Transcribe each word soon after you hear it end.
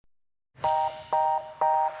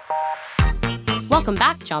Welcome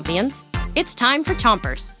back, Chompions. It's time for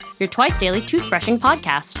Chompers, your twice-daily toothbrushing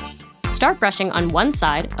podcast. Start brushing on one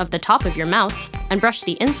side of the top of your mouth and brush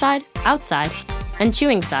the inside, outside, and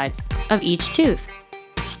chewing side of each tooth.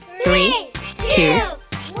 3, 2,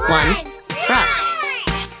 1, brush.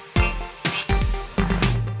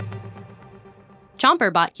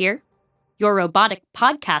 Chomperbot here, your robotic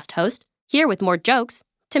podcast host, here with more jokes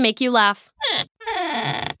to make you laugh.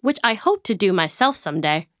 Which I hope to do myself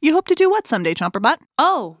someday. You hope to do what someday, Chomperbot?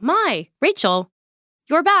 Oh, my. Rachel,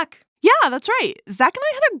 you're back. Yeah, that's right. Zach and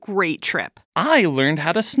I had a great trip. I learned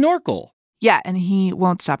how to snorkel. Yeah, and he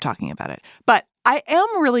won't stop talking about it. But I am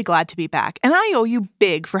really glad to be back, and I owe you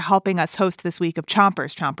big for helping us host this week of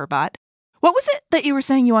Chompers, Chomperbot. What was it that you were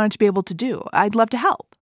saying you wanted to be able to do? I'd love to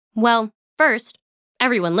help. Well, first,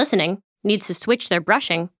 everyone listening needs to switch their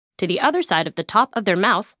brushing to the other side of the top of their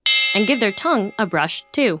mouth and give their tongue a brush,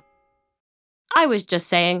 too. I was just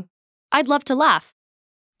saying, I'd love to laugh.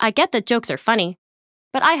 I get that jokes are funny,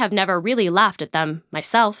 but I have never really laughed at them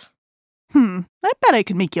myself. I bet I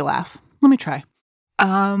could make you laugh. Let me try.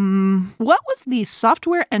 What was the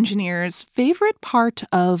software engineer's favorite part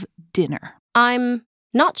of dinner? I'm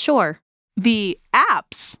not sure. The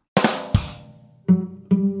apps.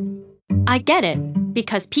 I get it,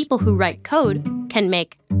 because people who write code can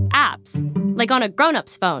make apps, like on a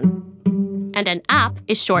grown-up's phone. And an app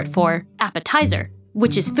is short for appetizer,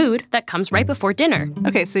 which is food that comes right before dinner.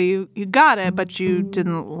 Okay, so you got it, but you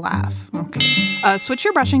didn't laugh. Okay. Switch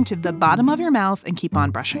your brushing to the bottom of your mouth and keep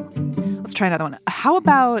on brushing. Let's try another one. How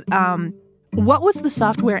about, what was the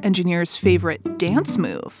software engineer's favorite dance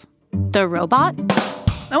move? The robot?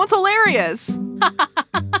 That one's hilarious.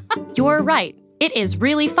 You're right. It is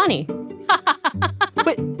really funny.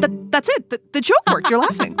 But that's it. The joke worked. You're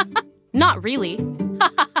laughing. Not really.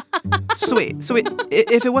 Sweet. So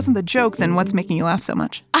if it wasn't the joke, then what's making you laugh so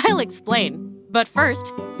much? I'll explain. But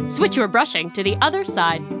first, switch your brushing to the other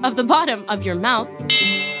side of the bottom of your mouth.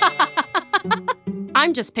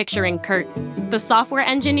 I'm just picturing Kurt, the software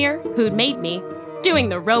engineer who'd made me, doing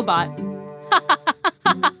the robot.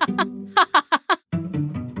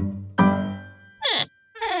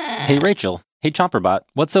 Hey, Rachel. Hey, Chomperbot.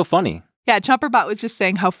 What's so funny? Yeah, Chomperbot was just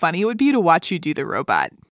saying how funny it would be to watch you do the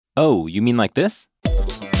robot. Oh, you mean like this?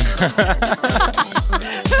 Well,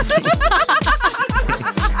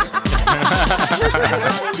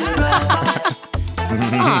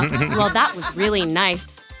 that was really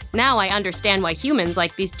nice. Now I understand why humans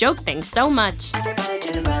like these joke things so much. Everybody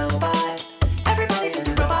do the robot. Everybody do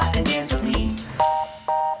the robot and dance with me.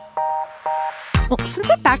 Well, since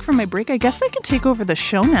I'm back from my break, I guess I can take over the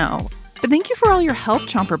show now. But thank you for all your help,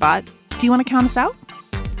 Chomperbot. Do you want to count us out?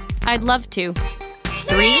 I'd love to.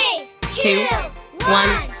 3, 2, 1,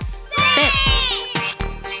 spit.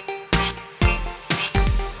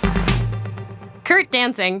 Kurt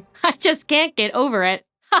dancing. I just can't get over it.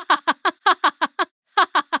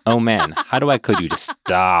 Oh man, how do I code you to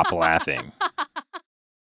stop laughing?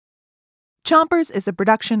 Chompers is a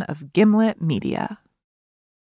production of Gimlet Media.